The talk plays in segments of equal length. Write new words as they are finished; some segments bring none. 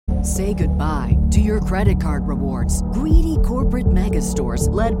Say goodbye to your credit card rewards. Greedy corporate mega stores,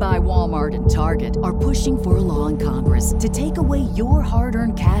 led by Walmart and Target, are pushing for a law in Congress to take away your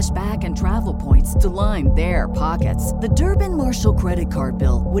hard-earned cash back and travel points to line their pockets. The Durbin-Marshall credit card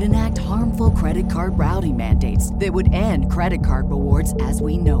bill would enact harmful credit card routing mandates that would end credit card rewards as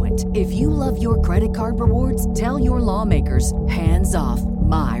we know it. If you love your credit card rewards, tell your lawmakers, hands off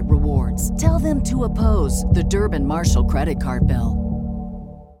my rewards. Tell them to oppose the Durbin-Marshall credit card bill.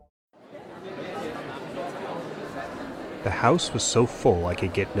 The house was so full I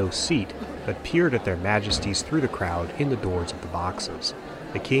could get no seat, but peered at their majesties through the crowd in the doors of the boxes.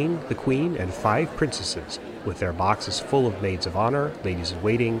 The king, the queen, and 5 princesses, with their boxes full of maids of honor,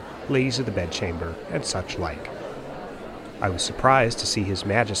 ladies-in-waiting, ladies of the bedchamber, and such like. I was surprised to see his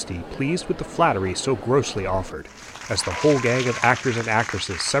majesty pleased with the flattery so grossly offered, as the whole gang of actors and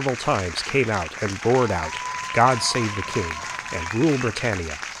actresses several times came out and roared out, "God save the king," and "Rule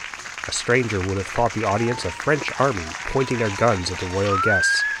Britannia." A stranger would have thought the audience a French army pointing their guns at the royal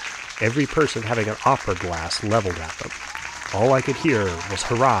guests, every person having an opera glass leveled at them. All I could hear was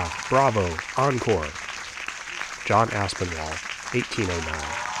hurrah, bravo, encore. John Aspinwall, 1809.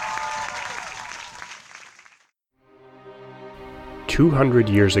 200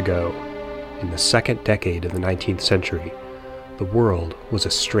 years ago, in the second decade of the 19th century, the world was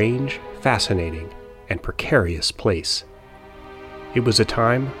a strange, fascinating, and precarious place. It was a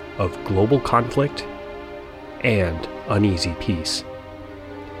time of global conflict and uneasy peace.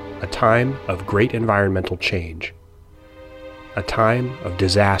 A time of great environmental change. A time of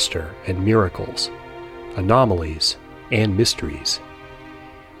disaster and miracles, anomalies and mysteries.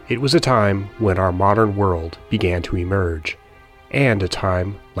 It was a time when our modern world began to emerge, and a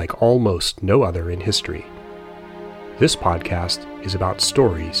time like almost no other in history. This podcast is about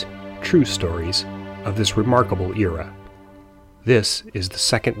stories, true stories, of this remarkable era. This is the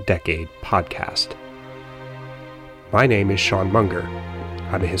Second Decade Podcast. My name is Sean Munger.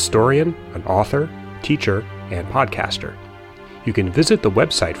 I'm a historian, an author, teacher, and podcaster. You can visit the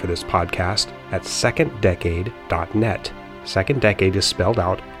website for this podcast at seconddecade.net. Second Decade is spelled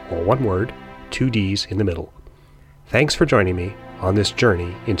out, all one word, 2 D's in the middle. Thanks for joining me on this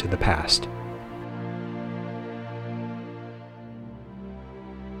journey into the past.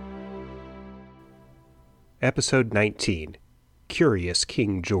 Episode 19. Curious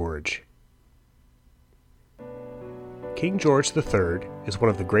King George. King George III is one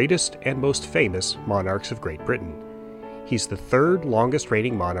of the greatest and most famous monarchs of Great Britain. He's the 3rd longest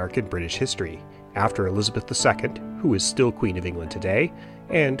reigning monarch in British history, after Elizabeth II, who is still Queen of England today,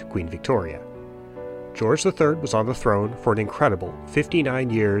 and Queen Victoria. George III was on the throne for an incredible 59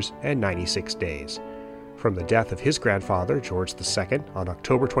 years and 96 days, from the death of his grandfather, George II, on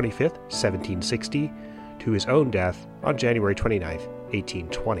October 25, 1760, to his own death on January 29,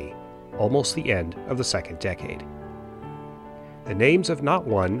 1820, almost the end of the second decade. The names of not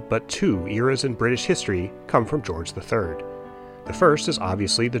one, but 2 eras in British history come from George III. The first is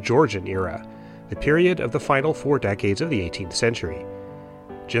obviously the Georgian era, the period of the final 4 decades of the 18th century.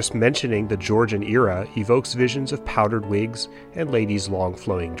 Just mentioning the Georgian era evokes visions of powdered wigs and ladies' long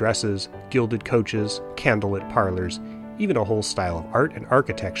flowing dresses, gilded coaches, candlelit parlors, even a whole style of art and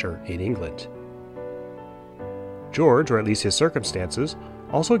architecture in England. George, or at least his circumstances,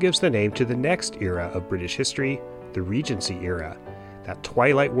 also gives the name to the next era of British history, the Regency era, that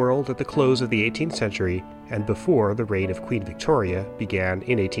twilight world at the close of the 18th century and before the reign of Queen Victoria began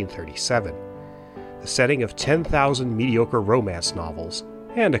in 1837. The setting of 10,000 mediocre romance novels,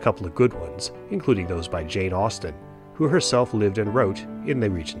 and a couple of good ones, including those by Jane Austen, who herself lived and wrote in the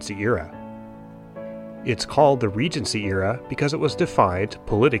Regency era. It's called the Regency era because it was defined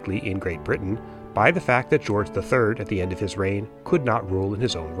politically in Great Britain by the fact that George III, at the end of his reign, could not rule in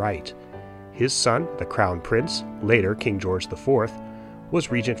his own right. His son, the Crown Prince, later King George IV,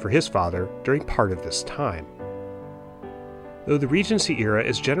 was regent for his father during part of this time. Though the Regency era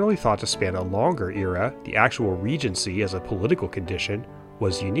is generally thought to span a longer era, the actual regency as a political condition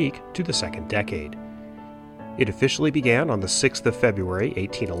was unique to the second decade. It officially began on the 6th of February,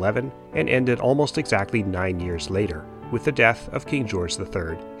 1811, and ended almost exactly 9 years later, with the death of King George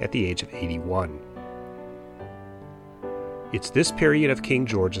III at the age of 81. It's this period of King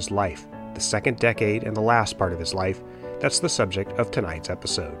George's life, the second decade and the last part of his life, that's the subject of tonight's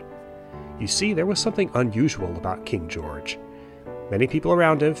episode. You see, there was something unusual about King George. Many people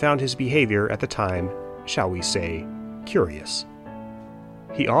around him found his behavior at the time, shall we say, curious.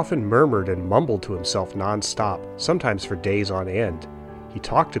 He often murmured and mumbled to himself non-stop, sometimes for days on end. He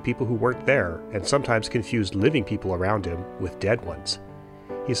talked to people who weren't there, and sometimes confused living people around him with dead ones.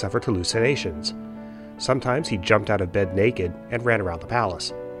 He suffered hallucinations. Sometimes he jumped out of bed naked and ran around the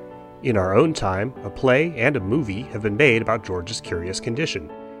palace. In our own time, a play and a movie have been made about George's curious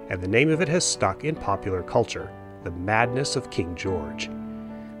condition, and the name of it has stuck in popular culture, The Madness of King George.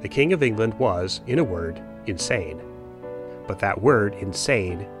 The King of England was, in a word, insane. But that word,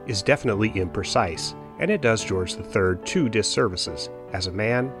 insane, is definitely imprecise, and it does George III two disservices, as a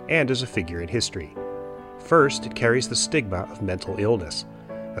man and as a figure in history. First, it carries the stigma of mental illness,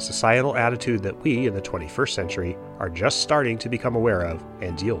 a societal attitude that we, in the 21st century, are just starting to become aware of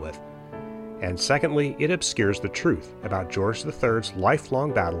and deal with. And secondly, it obscures the truth about George III's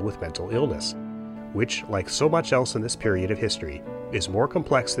lifelong battle with mental illness, which, like so much else in this period of history, is more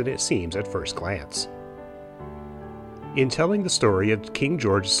complex than it seems at first glance. In telling the story of King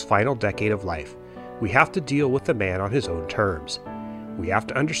George's final decade of life, we have to deal with the man on his own terms. We have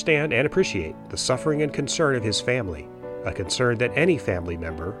to understand and appreciate the suffering and concern of his family, a concern that any family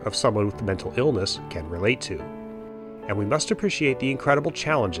member of someone with mental illness can relate to. And we must appreciate the incredible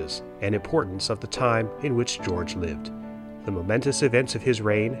challenges and importance of the time in which George lived, the momentous events of his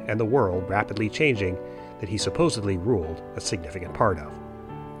reign and the world rapidly changing that he supposedly ruled a significant part of.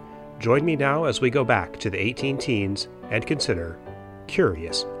 Join me now as we go back to the 18 teens and consider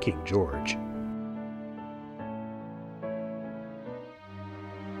Curious King George.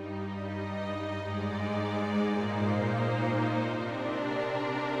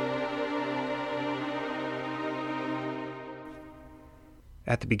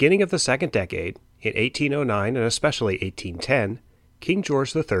 At the beginning of the second decade, in 1809 and especially 1810, King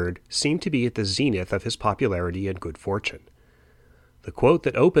George III seemed to be at the zenith of his popularity and good fortune. The quote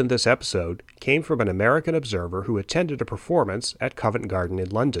that opened this episode came from an American observer who attended a performance at Covent Garden in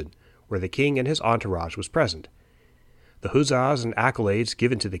London, where the king and his entourage was present. The huzzas and accolades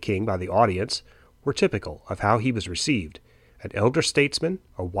given to the king by the audience were typical of how he was received, an elder statesman,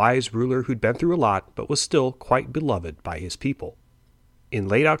 a wise ruler who'd been through a lot but was still quite beloved by his people. In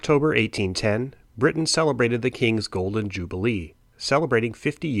late October 1810, Britain celebrated the King's Golden Jubilee, celebrating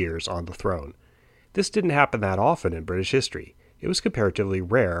 50 years on the throne. This didn't happen that often in British history. It was comparatively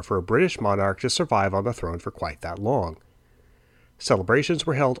rare for a British monarch to survive on the throne for quite that long. Celebrations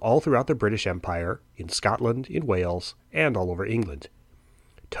were held all throughout the British Empire, in Scotland, in Wales, and all over England.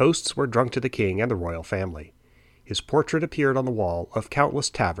 Toasts were drunk to the king and the royal family. His portrait appeared on the wall of countless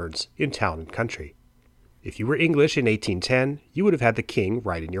taverns in town and country. If you were English in 1810, you would have had the king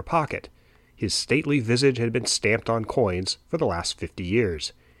right in your pocket. His stately visage had been stamped on coins for the last 50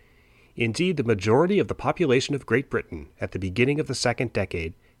 years. Indeed, the majority of the population of Great Britain at the beginning of the second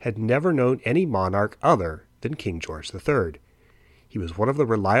decade had never known any monarch other than King George III. He was one of the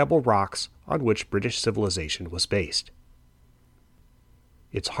reliable rocks on which British civilization was based.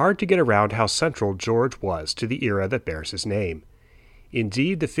 It's hard to get around how central George was to the era that bears his name.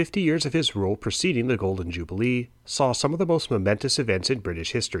 Indeed, the 50 years of his rule preceding the Golden Jubilee saw some of the most momentous events in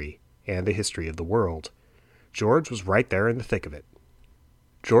British history, and the history of the world. George was right there in the thick of it.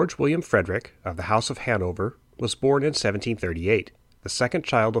 George William Frederick, of the House of Hanover, was born in 1738, the second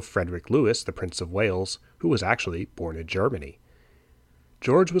child of Frederick Louis, the Prince of Wales, who was actually born in Germany.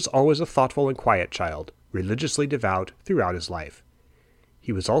 George was always a thoughtful and quiet child, religiously devout throughout his life.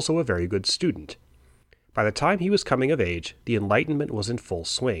 He was also a very good student. By the time he was coming of age, the Enlightenment was in full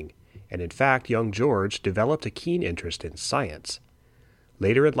swing, and in fact young George developed a keen interest in science.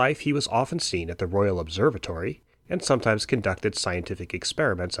 Later in life he was often seen at the Royal Observatory, and sometimes conducted scientific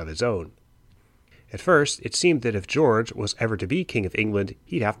experiments of his own. At first, it seemed that if George was ever to be King of England,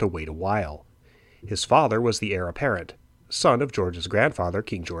 he'd have to wait a while. His father was the heir apparent, son of George's grandfather,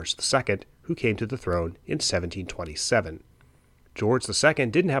 King George II, who came to the throne in 1727. George II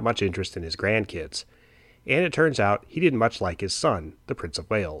didn't have much interest in his grandkids, and it turns out he didn't much like his son, the Prince of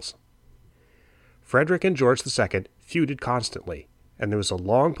Wales. Frederick and George II feuded constantly, and there was a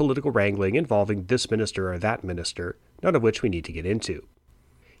long political wrangling involving this minister or that minister, none of which we need to get into.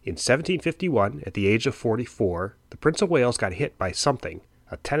 In 1751, at the age of 44, the Prince of Wales got hit by something,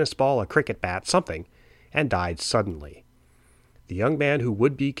 a tennis ball, a cricket bat, something, and died suddenly. The young man who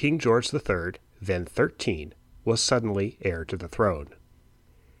would be King George III, then 13, was suddenly heir to the throne.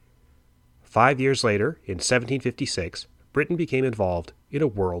 5 years later, in 1756, Britain became involved in a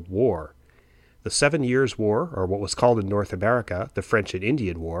world war. The 7 Years' War, or what was called in North America the French and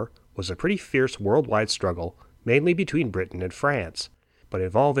Indian War, was a pretty fierce worldwide struggle, mainly between Britain and France, but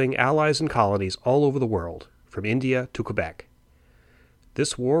involving allies and colonies all over the world, from India to Quebec.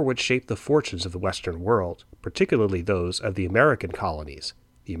 This war would shape the fortunes of the Western world, particularly those of the American colonies.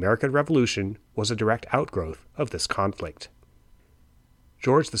 The American Revolution was a direct outgrowth of this conflict.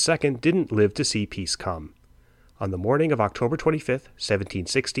 George II didn't live to see peace come. On the morning of October 25,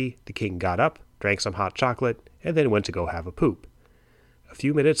 1760, the king got up, drank some hot chocolate, and then went to go have a poop. A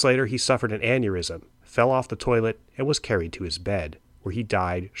few minutes later, he suffered an aneurysm, fell off the toilet, and was carried to his bed, where he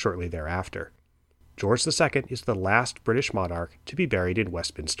died shortly thereafter. George II is the last British monarch to be buried in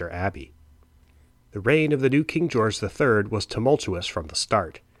Westminster Abbey. The reign of the new King George III was tumultuous from the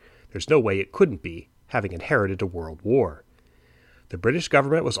start. There's no way it couldn't be, having inherited a world war. The British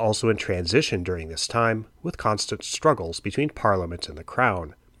government was also in transition during this time, with constant struggles between Parliament and the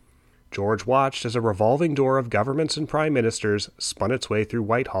Crown. George watched as a revolving door of governments and prime ministers spun its way through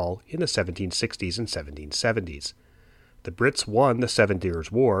Whitehall in the 1760s and 1770s. The Brits won the Seven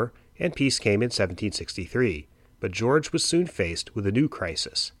Years' War, and peace came in 1763, but George was soon faced with a new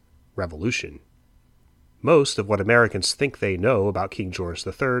crisis: revolution. Most of what Americans think they know about King George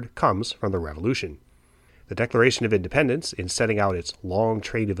III comes from the Revolution. The Declaration of Independence, in setting out its long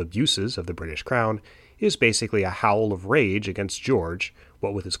train of abuses of the British Crown, is basically a howl of rage against George,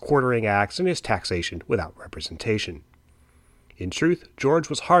 what with his quartering acts and his taxation without representation. In truth, George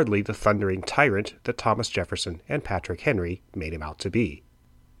was hardly the thundering tyrant that Thomas Jefferson and Patrick Henry made him out to be.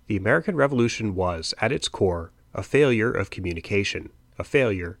 The American Revolution was, at its core, a failure of communication, a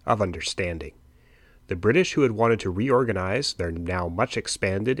failure of understanding. The British, who had wanted to reorganize their now much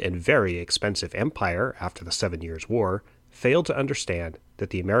expanded and very expensive empire after the 7 Years' War, failed to understand that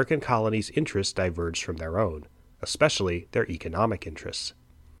the American colonies' interests diverged from their own, especially their economic interests.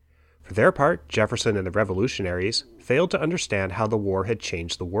 For their part, Jefferson and the revolutionaries failed to understand how the war had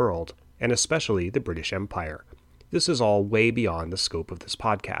changed the world, and especially the British Empire. This is all way beyond the scope of this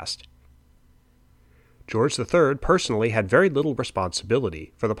podcast. George III personally had very little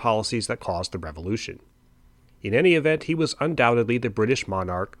responsibility for the policies that caused the revolution. In any event, he was undoubtedly the British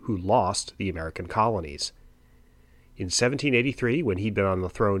monarch who lost the American colonies. In 1783, when he'd been on the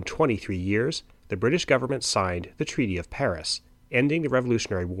throne 23 years, the British government signed the Treaty of Paris, ending the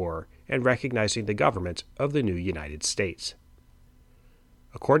Revolutionary War and recognizing the government of the new United States.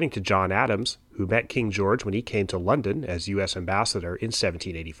 According to John Adams, who met King George when he came to London as U.S. ambassador in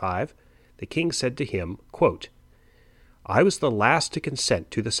 1785, the king said to him, quote, "I was the last to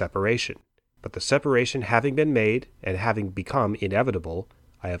consent to the separation, but the separation having been made and having become inevitable,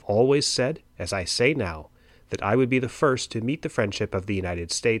 I have always said, as I say now, that I would be the first to meet the friendship of the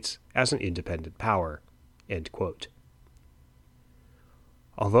United States as an independent power." End quote.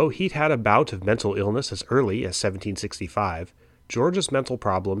 Although he'd had a bout of mental illness as early as 1765, George's mental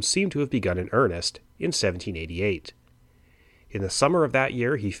problems seem to have begun in earnest in 1788. In the summer of that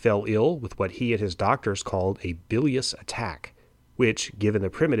year, he fell ill with what he and his doctors called a bilious attack, which, given the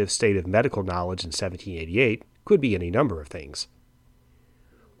primitive state of medical knowledge in 1788, could be any number of things.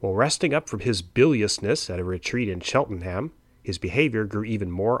 While resting up from his biliousness at a retreat in Cheltenham, his behavior grew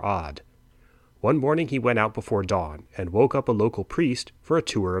even more odd. One morning he went out before dawn and woke up a local priest for a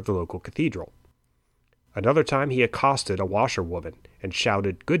tour of the local cathedral. Another time he accosted a washerwoman and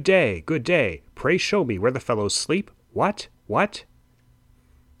shouted, good day, pray show me where the fellows sleep. What?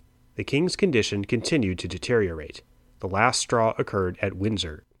 The king's condition continued to deteriorate. The last straw occurred at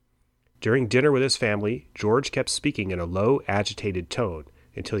Windsor. During dinner with his family, George kept speaking in a low, agitated tone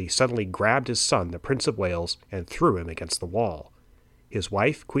until he suddenly grabbed his son, the Prince of Wales, and threw him against the wall. His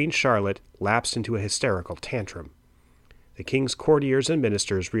wife, Queen Charlotte, lapsed into a hysterical tantrum. The king's courtiers and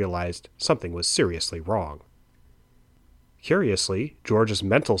ministers realized something was seriously wrong. Curiously, George's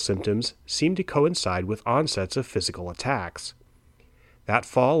mental symptoms seemed to coincide with onsets of physical attacks. That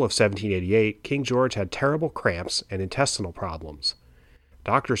fall of 1788, King George had terrible cramps and intestinal problems.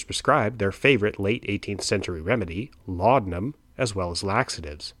 Doctors prescribed their favorite late 18th century remedy, laudanum, as well as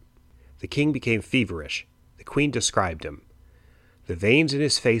laxatives. The king became feverish. The queen described him. The veins in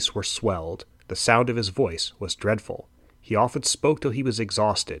his face were swelled. The sound of his voice was dreadful. He often spoke till he was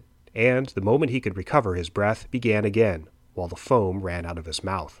exhausted, and, the moment he could recover his breath, began again, while the foam ran out of his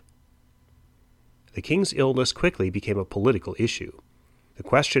mouth. The king's illness quickly became a political issue. The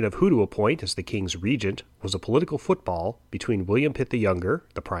question of who to appoint as the king's regent was a political football between William Pitt the Younger,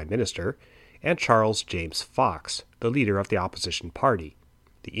 the prime minister, and Charles James Fox, the leader of the opposition party.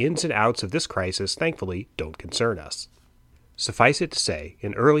 The ins and outs of this crisis, thankfully, don't concern us. Suffice it to say,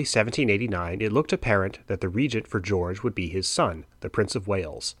 in early 1789 it looked apparent that the regent for George would be his son, the Prince of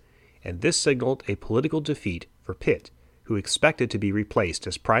Wales, and this signaled a political defeat for Pitt, who expected to be replaced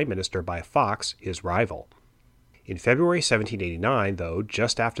as prime minister by Fox, his rival. In February 1789, though,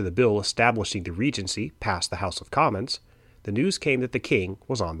 just after the bill establishing the regency passed the House of Commons, the news came that the king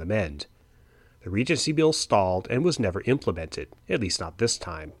was on the mend. The regency bill stalled and was never implemented, at least not this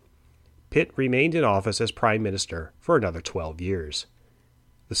time. Pitt remained in office as prime minister for another 12 years.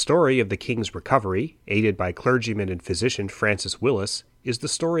 The story of the king's recovery, aided by clergyman and physician Francis Willis, is the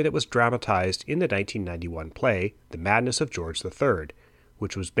story that was dramatized in the 1991 play The Madness of George III,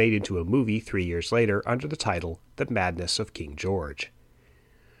 which was made into a movie 3 years later under the title The Madness of King George.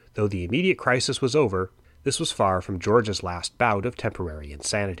 Though the immediate crisis was over, this was far from George's last bout of temporary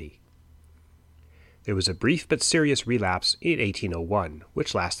insanity. There was a brief but serious relapse in 1801,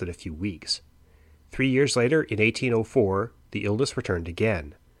 which lasted a few weeks. 3 years later, in 1804, the illness returned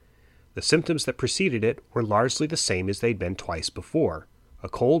again. The symptoms that preceded it were largely the same as they'd been twice before: a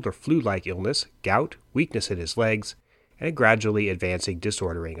cold or flu-like illness, gout, weakness in his legs, and a gradually advancing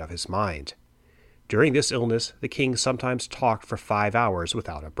disordering of his mind. During this illness, the king sometimes talked for 5 hours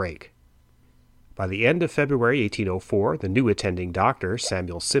without a break. By the end of February 1804, the new attending doctor,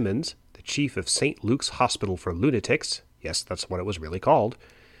 Samuel Simmons, the chief of St. Luke's Hospital for Lunatics, yes, that's what it was really called,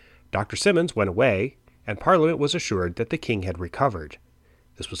 Dr. Simmons went away, and Parliament was assured that the king had recovered.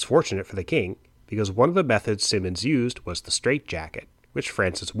 This was fortunate for the king, because one of the methods Simmons used was the straitjacket, which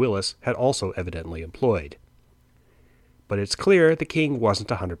Francis Willis had also evidently employed. But it's clear the king wasn't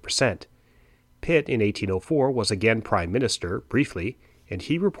 100%. Pitt in 1804 was again prime minister, briefly, and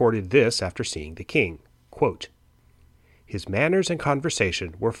he reported this after seeing the king, quote, "His manners and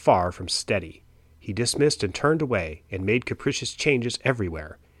conversation were far from steady. He dismissed and turned away, and made capricious changes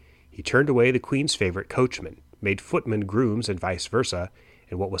everywhere. He turned away the queen's favorite coachmen, made footmen grooms and vice versa,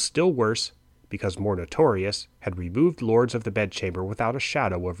 and what was still worse, because more notorious, had removed lords of the bedchamber without a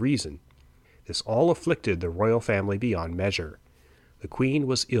shadow of reason. This all afflicted the royal family beyond measure. The queen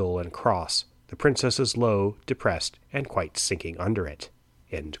was ill and cross, the princesses low, depressed, and quite sinking under it."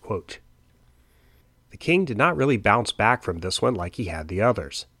 End quote. The king did not really bounce back from this one like he had the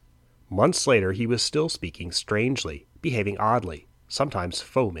others. Months later he was still speaking strangely, behaving oddly, sometimes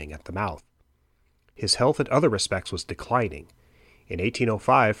foaming at the mouth. His health in other respects was declining. In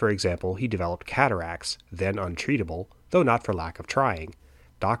 1805, for example, he developed cataracts, then untreatable, though not for lack of trying.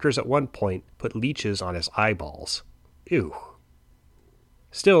 Doctors at one point put leeches on his eyeballs. Ew.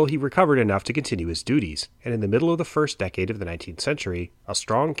 Still, he recovered enough to continue his duties, and in the middle of the first decade of the 19th century, a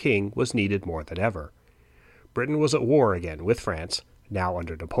strong king was needed more than ever. Britain was at war again with France, now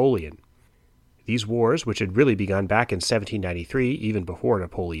under Napoleon. These wars, which had really begun back in 1793, even before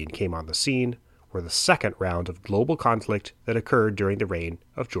Napoleon came on the scene, were the second round of global conflict that occurred during the reign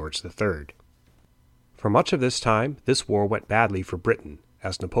of George III. For much of this time, this war went badly for Britain,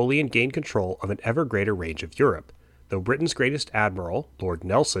 as Napoleon gained control of an ever greater range of Europe, though Britain's greatest admiral, Lord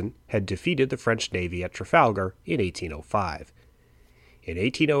Nelson, had defeated the French navy at Trafalgar in 1805. In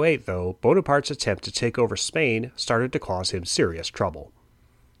 1808, though, Bonaparte's attempt to take over Spain started to cause him serious trouble.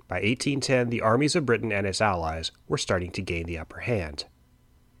 By 1810, the armies of Britain and its allies were starting to gain the upper hand.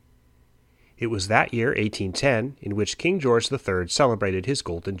 It was that year, 1810, in which King George III celebrated his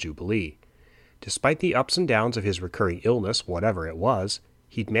Golden Jubilee. Despite the ups and downs of his recurring illness, whatever it was,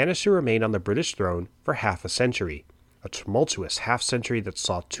 he'd managed to remain on the British throne for half a century, a tumultuous half-century that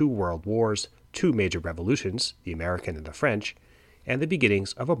saw 2 world wars, 2 major revolutions, the American and the French, and the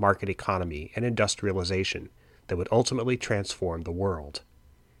beginnings of a market economy and industrialization that would ultimately transform the world.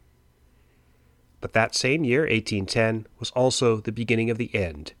 But that same year, 1810, was also the beginning of the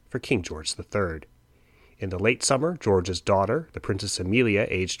end for King George III. In the late summer, George's daughter, the Princess Amelia,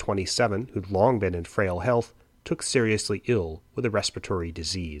 aged 27, who'd long been in frail health, took seriously ill with a respiratory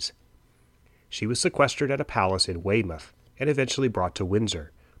disease. She was sequestered at a palace in Weymouth and eventually brought to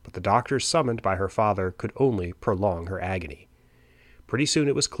Windsor, but the doctors summoned by her father could only prolong her agony. Pretty soon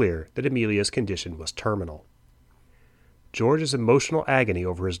it was clear that Amelia's condition was terminal. George's emotional agony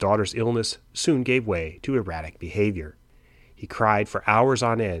over his daughter's illness soon gave way to erratic behavior. He cried for hours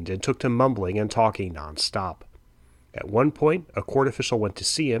on end and took to mumbling and talking non-stop. At one point, a court official went to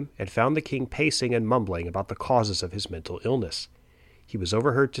see him and found the king pacing and mumbling about the causes of his mental illness. He was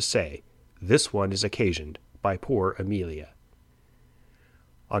overheard to say, "This one is occasioned by poor Amelia."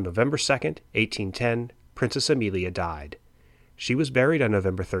 On November 2nd, 1810, Princess Amelia died. She was buried on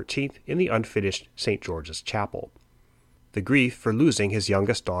November 13th in the unfinished St. George's Chapel. The grief for losing his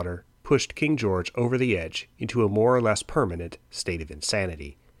youngest daughter pushed King George over the edge into a more or less permanent state of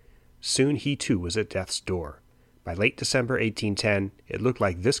insanity. Soon he too was at death's door. By late December 1810, it looked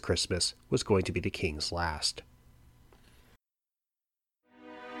like this Christmas was going to be the king's last.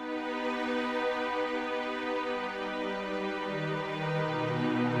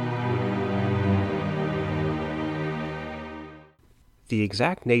 The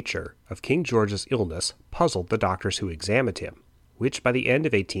exact nature of King George's illness puzzled the doctors who examined him, which by the end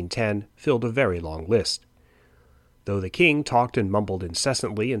of 1810 filled a very long list. Though the king talked and mumbled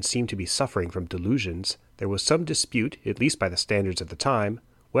incessantly and seemed to be suffering from delusions, there was some dispute, at least by the standards of the time,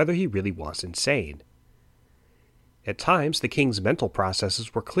 whether he really was insane. At times the king's mental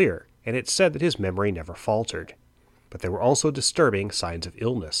processes were clear, and it's said that his memory never faltered. but there were also disturbing signs of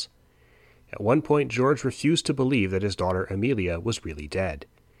illness. At one point, George refused to believe that his daughter Amelia was really dead.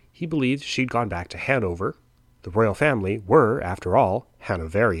 He believed she'd gone back to Hanover. The royal family were, after all,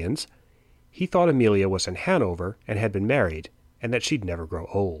 Hanoverians. He thought Amelia was in Hanover and had been married, and that she'd never grow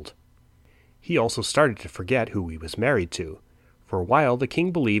old. He also started to forget who he was married to. For a while, the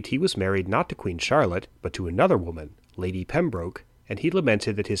king believed he was married not to Queen Charlotte, but to another woman, Lady Pembroke, and he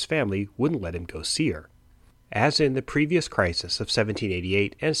lamented that his family wouldn't let him go see her. As in the previous crisis of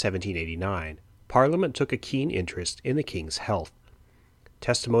 1788 and 1789, Parliament took a keen interest in the king's health.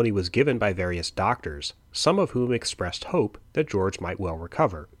 Testimony was given by various doctors, some of whom expressed hope that George might well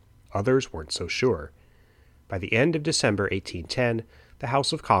recover. Others weren't so sure. By the end of December 1810, the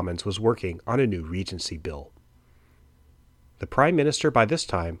House of Commons was working on a new regency bill. The Prime Minister by this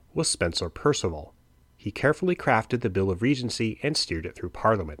time was Spencer Perceval. He carefully crafted the Bill of Regency and steered it through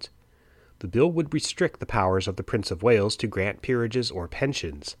Parliament. The bill would restrict the powers of the Prince of Wales to grant peerages or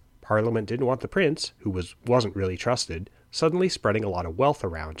pensions. Parliament didn't want the prince, who wasn't really trusted, suddenly spreading a lot of wealth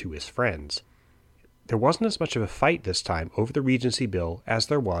around to his friends. There wasn't as much of a fight this time over the Regency Bill as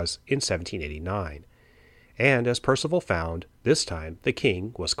there was in 1789. And as Perceval found, this time the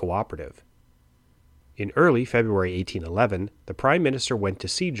king was cooperative. In early February 1811, the Prime Minister went to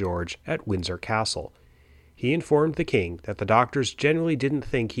see George at Windsor Castle. He informed the king that the doctors generally didn't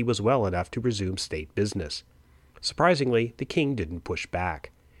think he was well enough to resume state business. Surprisingly, the king didn't push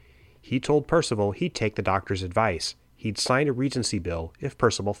back. He told Perceval he'd take the doctor's advice. He'd sign a regency bill if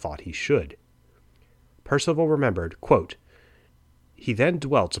Perceval thought he should. Perceval remembered, quote, "He then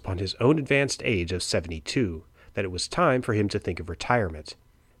dwelt upon his own advanced age of 72, that it was time for him to think of retirement,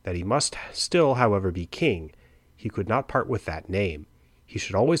 that he must still, however, be king. He could not part with that name. He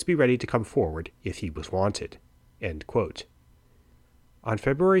should always be ready to come forward if he was wanted." End quote. On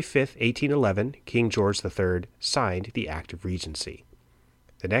February 5, 1811, King George III signed the Act of Regency.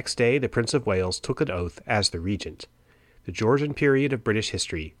 The next day, the Prince of Wales took an oath as the regent. The Georgian period of British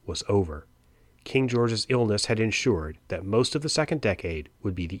history was over. King George's illness had ensured that most of the second decade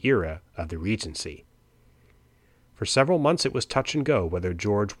would be the era of the Regency. For several months it was touch and go whether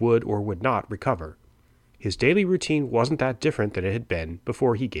George would or would not recover. His daily routine wasn't that different than it had been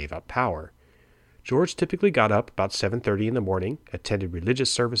before he gave up power. George typically got up about 7:30 in the morning, attended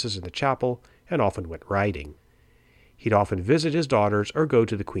religious services in the chapel, and often went riding. He'd often visit his daughters or go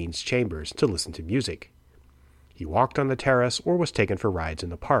to the Queen's chambers to listen to music. He walked on the terrace or was taken for rides in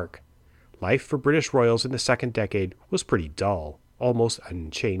the park. Life for British royals in the second decade was pretty dull, almost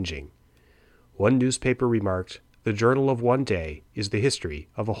unchanging. One newspaper remarked, "The journal of one day is the history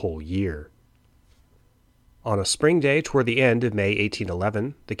of a whole year." On a spring day toward the end of May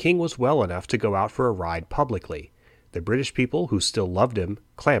 1811, the king was well enough to go out for a ride publicly. The British people, who still loved him,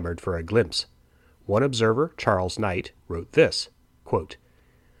 clamored for a glimpse. One observer, Charles Knight, wrote this, quote,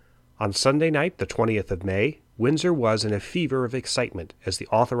 "On Sunday night, the 20th of May, Windsor was in a fever of excitement as the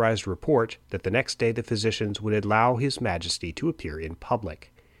authorized report that the next day the physicians would allow His Majesty to appear in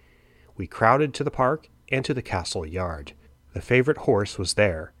public. We crowded to the park and to the castle yard. The favorite horse was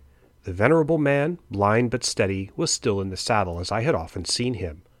there. The venerable man, blind but steady, was still in the saddle as I had often seen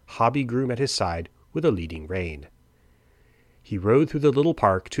him, hobby groom at his side with a leading rein. He rode through the little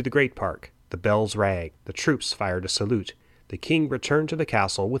park to the great park. The bells rang, the troops fired a salute. The king returned to the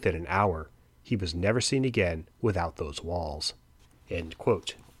castle within an hour. He was never seen again without those walls." End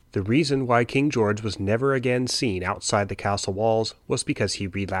quote. The reason why King George was never again seen outside the castle walls was because he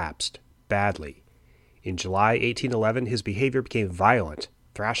relapsed, badly. In July 1811 his behavior became violent,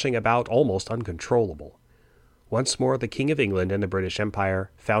 thrashing about almost uncontrollable. Once more the King of England and the British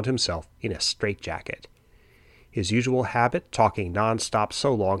Empire found himself in a straitjacket. His usual habit, talking non-stop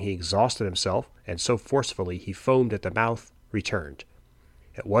so long he exhausted himself, and so forcefully he foamed at the mouth, returned.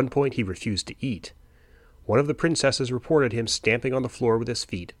 At one point he refused to eat. One of the princesses reported him stamping on the floor with his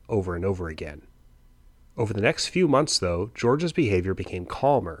feet over and over again. Over the next few months, though, George's behavior became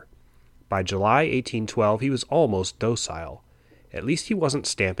calmer. By July 1812 he was almost docile. At least he wasn't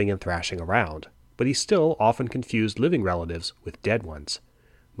stamping and thrashing around, but he still often confused living relatives with dead ones.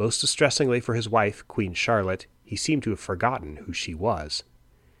 Most distressingly for his wife, Queen Charlotte, he seemed to have forgotten who she was.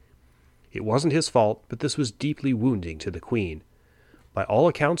 It wasn't his fault, but this was deeply wounding to the Queen. By all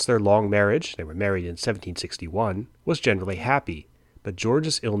accounts, their long marriage, they were married in 1761, was generally happy, but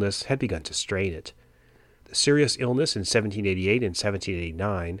George's illness had begun to strain it. The serious illness in 1788 and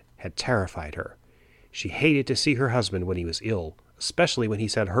 1789 had terrified her. She hated to see her husband when he was ill, especially when he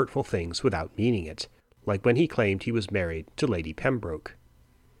said hurtful things without meaning it, like when he claimed he was married to Lady Pembroke.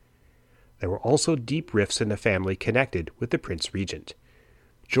 There were also deep rifts in the family connected with the Prince Regent.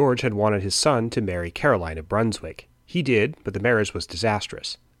 George had wanted his son to marry Caroline of Brunswick. He did, but the marriage was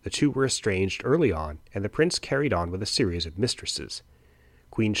disastrous. The two were estranged early on, and the prince carried on with a series of mistresses.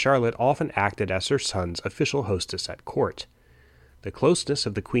 Queen Charlotte often acted as her son's official hostess at court. The closeness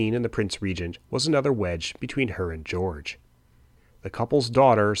of the queen and the prince regent was another wedge between her and George. The couple's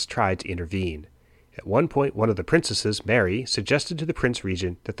daughters tried to intervene. At one point, one of the princesses, Mary, suggested to the prince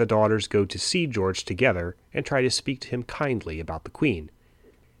regent that the daughters go to see George together and try to speak to him kindly about the queen.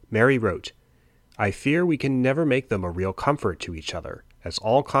 Mary wrote, "I fear we can never make them a real comfort to each other, as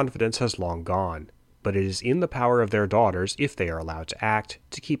all confidence has long gone, but it is in the power of their daughters, if they are allowed to act,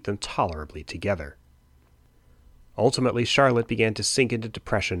 to keep them tolerably together." Ultimately, Charlotte began to sink into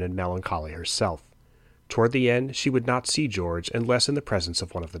depression and melancholy herself. Toward the end, she would not see George unless in the presence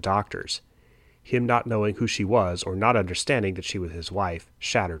of one of the doctors. Him not knowing who she was or not understanding that she was his wife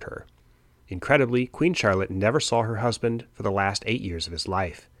shattered her. Incredibly, Queen Charlotte never saw her husband for the last 8 years of his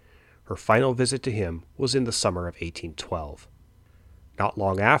life. Her final visit to him was in the summer of 1812. Not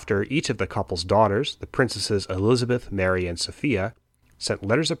long after, each of the couple's daughters, the princesses Elizabeth, Mary, and Sophia, sent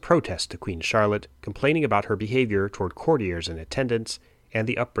letters of protest to Queen Charlotte, complaining about her behavior toward courtiers and attendants, and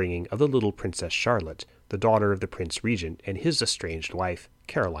the upbringing of the little Princess Charlotte, the daughter of the Prince Regent and his estranged wife,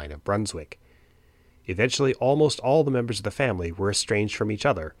 Caroline of Brunswick. Eventually, almost all the members of the family were estranged from each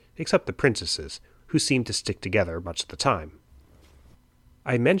other, except the princesses, who seemed to stick together much of the time.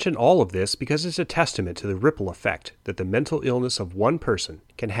 I mention all of this because it's a testament to the ripple effect that the mental illness of one person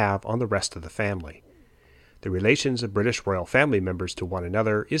can have on the rest of the family. The relations of British royal family members to one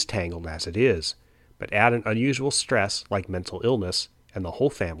another is tangled as it is, but add an unusual stress like mental illness, and the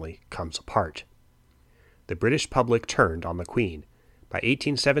whole family comes apart. The British public turned on the Queen. By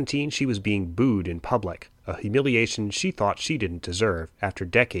 1817 she was being booed in public, a humiliation she thought she didn't deserve after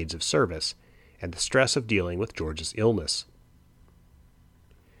decades of service, and the stress of dealing with George's illness.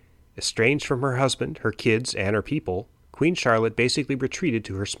 Estranged from her husband, her kids, and her people, Queen Charlotte basically retreated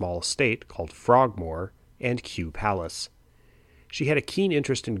to her small estate called Frogmore and Kew Palace. She had a keen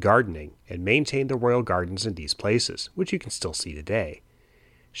interest in gardening and maintained the royal gardens in these places, which you can still see today.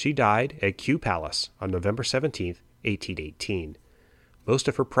 She died at Kew Palace on November 17, 1818. Most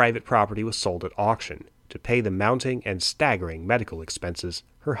of her private property was sold at auction to pay the mounting and staggering medical expenses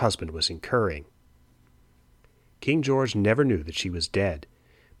her husband was incurring. King George never knew that she was dead.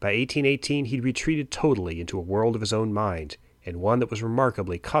 By 1818 he'd retreated totally into a world of his own mind, and one that was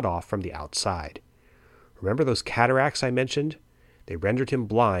remarkably cut off from the outside. Remember those cataracts I mentioned? They rendered him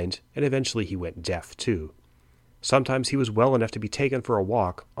blind, and eventually he went deaf too. Sometimes he was well enough to be taken for a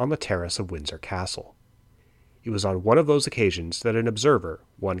walk on the terrace of Windsor Castle. It was on one of those occasions that an observer,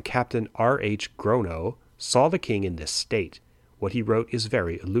 one Captain R.H. Gronow, saw the king in this state. What he wrote is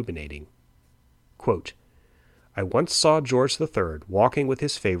very illuminating. Quote, "I once saw George III walking with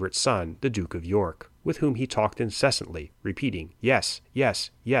his favorite son, the Duke of York, with whom he talked incessantly, repeating, 'Yes, yes,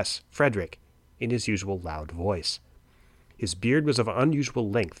 yes, Frederick,' in his usual loud voice. His beard was of unusual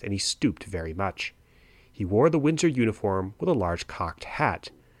length, and he stooped very much. He wore the Windsor uniform with a large cocked hat.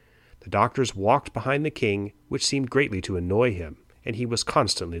 The doctors walked behind the king, which seemed greatly to annoy him, and he was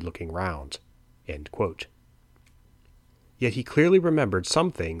constantly looking round." End quote. Yet he clearly remembered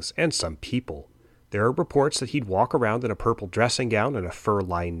some things and some people. There are reports that he'd walk around in a purple dressing gown and a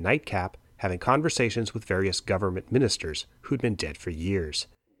fur-lined nightcap, having conversations with various government ministers who'd been dead for years.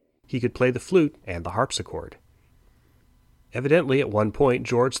 He could play the flute and the harpsichord. Evidently, at one point,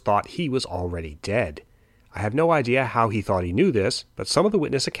 George thought he was already dead. I have no idea how he thought he knew this, but some of the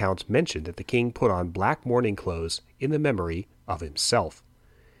witness accounts mentioned that the king put on black mourning clothes in the memory of himself.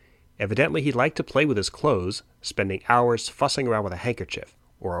 Evidently, he liked to play with his clothes, spending hours fussing around with a handkerchief,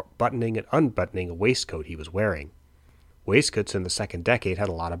 or buttoning and unbuttoning a waistcoat he was wearing. Waistcoats in the second decade had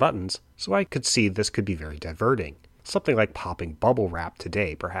a lot of buttons, so I could see this could be very diverting. Something like popping bubble wrap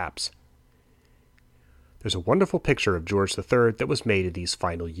today, perhaps. There's a wonderful picture of George III that was made in these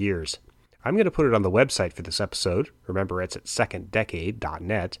final years. I'm going to put it on the website for this episode. Remember, it's at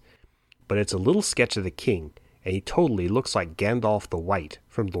seconddecade.net. But it's a little sketch of the king, and he totally looks like Gandalf the White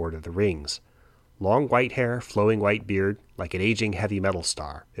from Lord of the Rings. Long white hair, flowing white beard, like an aging heavy metal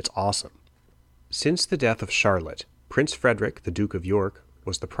star. It's awesome. Since the death of Charlotte, Prince Frederick, the Duke of York,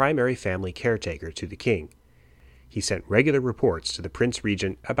 was the primary family caretaker to the king. He sent regular reports to the Prince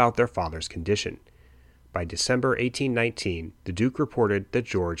Regent about their father's condition. By December 1819, the Duke reported that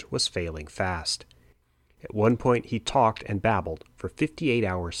George was failing fast. At one point, he talked and babbled for 58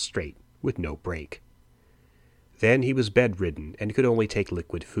 hours straight, with no break. Then he was bedridden and could only take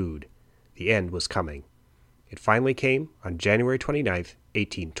liquid food. The end was coming. It finally came on January 29,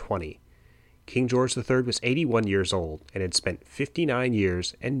 1820. King George III was 81 years old and had spent 59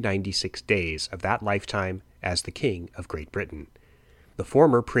 years and 96 days of that lifetime as the King of Great Britain. The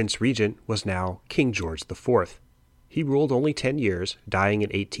former Prince Regent was now King George IV. He ruled only 10 years, dying in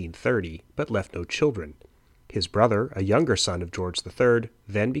 1830, but left no children. His brother, a younger son of George III,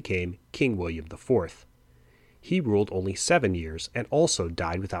 then became King William IV. He ruled only 7 years and also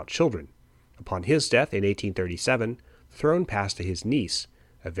died without children. Upon his death in 1837, the throne passed to his niece,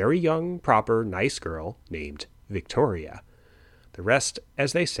 a very young, proper, nice girl named Victoria. The rest,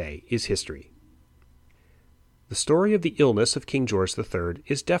 as they say, is history. The story of the illness of King George III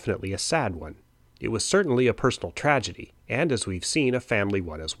is definitely a sad one. It was certainly a personal tragedy, and as we've seen, a family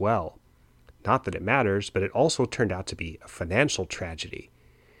one as well. Not that it matters, but it also turned out to be a financial tragedy.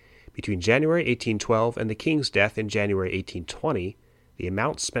 Between January 1812 and the King's death in January 1820, the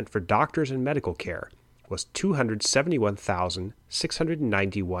amount spent for doctors and medical care was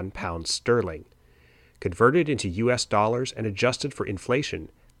 £271,691 sterling. Converted into US dollars and adjusted for inflation,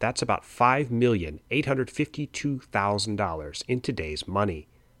 that's about $5,852,000 in today's money.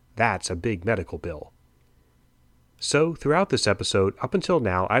 That's a big medical bill. So, throughout this episode, up until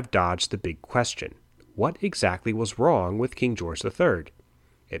now, I've dodged the big question. What exactly was wrong with King George III?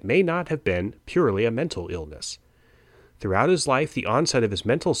 It may not have been purely a mental illness. Throughout his life, the onset of his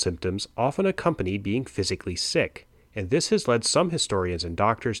mental symptoms often accompanied being physically sick, and this has led some historians and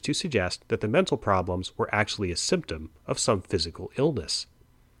doctors to suggest that the mental problems were actually a symptom of some physical illness.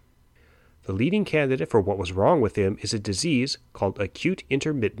 The leading candidate for what was wrong with him is a disease called acute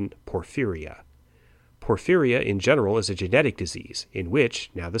intermittent porphyria. Porphyria in general is a genetic disease in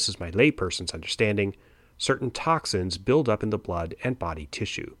which, now this is my layperson's understanding, certain toxins build up in the blood and body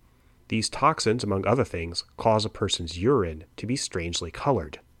tissue. These toxins, among other things, cause a person's urine to be strangely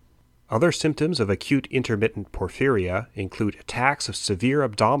colored. Other symptoms of acute intermittent porphyria include attacks of severe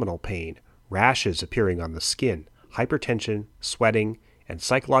abdominal pain, rashes appearing on the skin, hypertension, sweating, and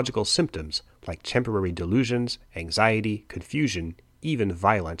psychological symptoms like temporary delusions, anxiety, confusion, even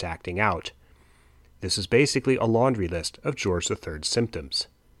violent acting out. This is basically a laundry list of George III's symptoms.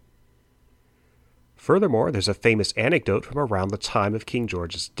 Furthermore, there's a famous anecdote from around the time of King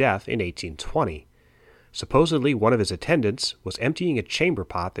George's death in 1820. Supposedly, one of his attendants was emptying a chamber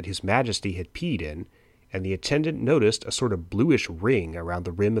pot that His Majesty had peed in, and the attendant noticed a sort of bluish ring around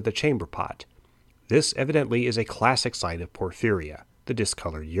the rim of the chamber pot. This evidently is a classic sign of porphyria, the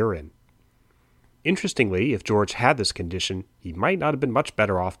discolored urine. Interestingly, if George had this condition, he might not have been much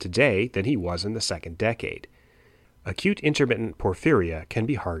better off today than he was in the second decade. Acute intermittent porphyria can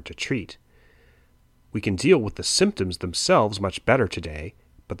be hard to treat. We can deal with the symptoms themselves much better today,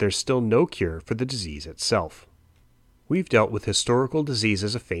 but there's still no cure for the disease itself. We've dealt with historical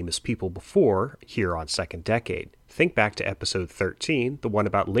diseases of famous people before here on Second Decade. Think back to episode 13, the one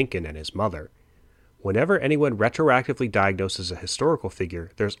about Lincoln and his mother. Whenever anyone retroactively diagnoses a historical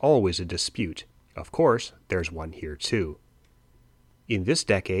figure, there's always a dispute. Of course, there's one here too. In this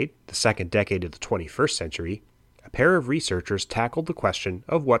decade, the second decade of the 21st century, a pair of researchers tackled the question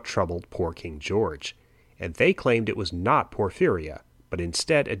of what troubled poor King George, and they claimed it was not porphyria, but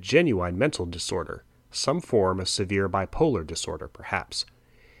instead a genuine mental disorder, some form of severe bipolar disorder perhaps.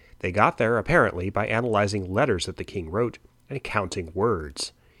 They got there apparently by analyzing letters that the king wrote and counting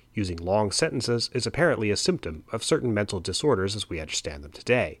words. Using long sentences is apparently a symptom of certain mental disorders as we understand them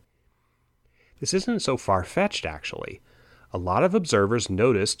today. This isn't so far-fetched, actually. A lot of observers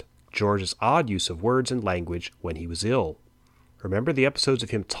noticed George's odd use of words and language when he was ill. Remember the episodes of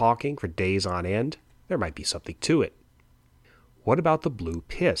him talking for days on end? There might be something to it. What about the blue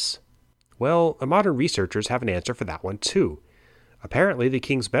piss? Well, modern researchers have an answer for that one too. Apparently, the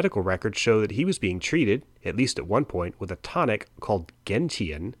king's medical records show that he was being treated, at least at one point, with a tonic called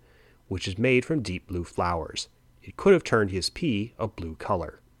gentian, which is made from deep blue flowers. It could have turned his pee a blue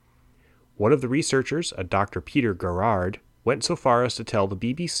color. One of the researchers, a Dr. Peter Gerard, went so far as to tell the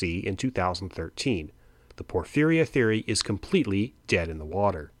BBC in 2013, the porphyria theory is completely dead in the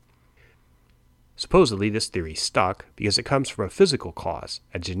water. Supposedly this theory stuck because it comes from a physical cause,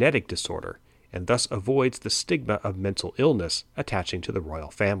 a genetic disorder, and thus avoids the stigma of mental illness attaching to the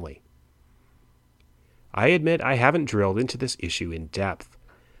royal family. I admit I haven't drilled into this issue in depth,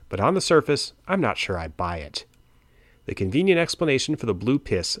 but on the surface, I'm not sure I buy it. The convenient explanation for the blue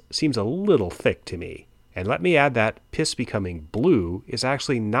piss seems a little thick to me, and let me add that piss becoming blue is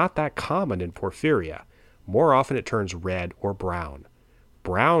actually not that common in porphyria. More often it turns red or brown.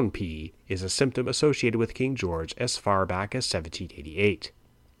 Brown pee is a symptom associated with King George as far back as 1788.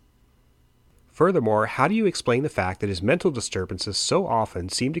 Furthermore, how do you explain the fact that his mental disturbances so often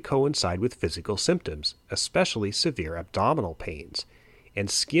seem to coincide with physical symptoms, especially severe abdominal pains? and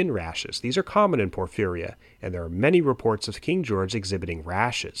skin rashes. These are common in porphyria, and there are many reports of King George exhibiting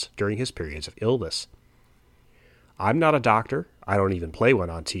rashes during his periods of illness. I'm not a doctor, I don't even play one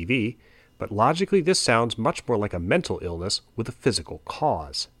on TV, but logically this sounds much more like a mental illness with a physical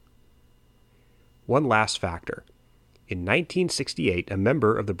cause. One last factor. In 1968, a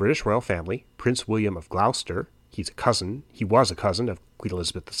member of the British royal family, Prince William of Gloucester, he was a cousin of Queen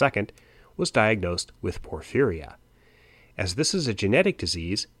Elizabeth II, was diagnosed with porphyria. As this is a genetic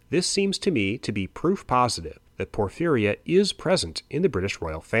disease, this seems to me to be proof positive that porphyria is present in the British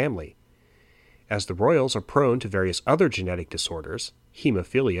royal family. As the royals are prone to various other genetic disorders,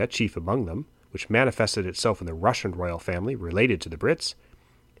 hemophilia chief among them, which manifested itself in the Russian royal family related to the Brits.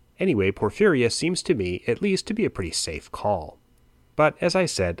 Anyway, porphyria seems to me at least to be a pretty safe call. But as I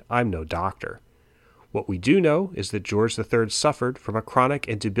said, I'm no doctor. What we do know is that George III suffered from a chronic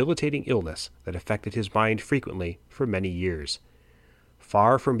and debilitating illness that affected his mind frequently for many years.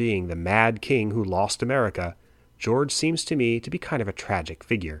 Far from being the mad king who lost America, George seems to me to be kind of a tragic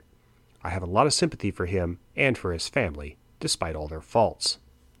figure. I have a lot of sympathy for him and for his family, despite all their faults.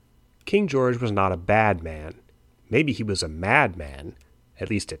 King George was not a bad man. Maybe he was a madman, at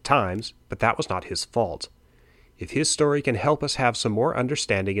least at times, but that was not his fault. If his story can help us have some more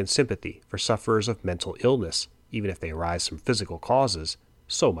understanding and sympathy for sufferers of mental illness, even if they arise from physical causes,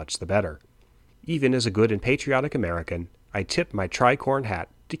 so much the better. Even as a good and patriotic American, I tip my tricorn hat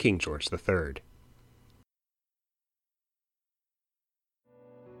to King George III.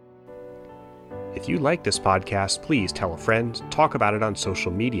 If you like this podcast, please tell a friend, talk about it on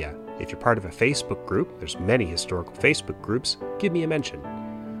social media. If you're part of a Facebook group, there's many historical Facebook groups, give me a mention.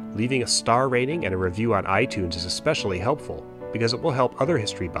 Leaving a star rating and a review on iTunes is especially helpful because it will help other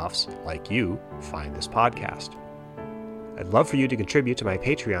history buffs, like you, find this podcast. I'd love for you to contribute to my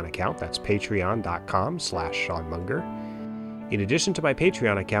Patreon account. That's patreon.com/Sean Munger. In addition to my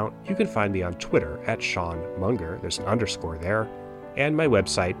Patreon account, you can find me on Twitter at Sean Munger. There's an underscore there. And my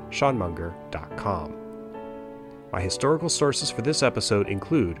website, seanmunger.com. My historical sources for this episode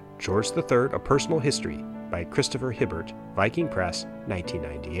include George III, A Personal History by Christopher Hibbert, Viking Press,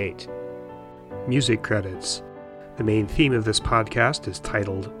 1998. Music credits. The main theme of this podcast is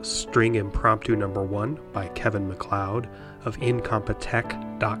titled String Impromptu No. 1 by Kevin MacLeod of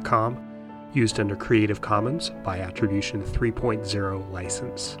Incompetech.com, used under Creative Commons by Attribution 3.0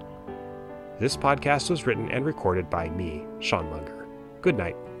 license. This podcast was written and recorded by me, Sean Munger. Good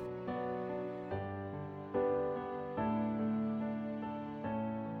night.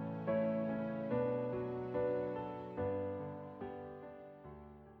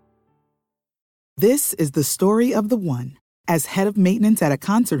 This is the story of the one. As head of maintenance at a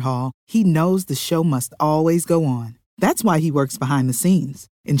concert hall, he knows the show must always go on. That's why he works behind the scenes,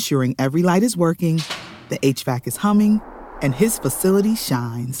 ensuring every light is working, the HVAC is humming, and his facility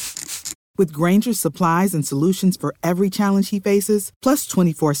shines. With Grainger's supplies and solutions for every challenge he faces, plus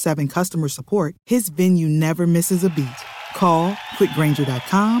 24/7 customer support, his venue never misses a beat. Call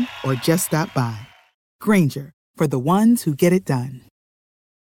quickgrainger.com or just stop by. Grainger, for the ones who get it done.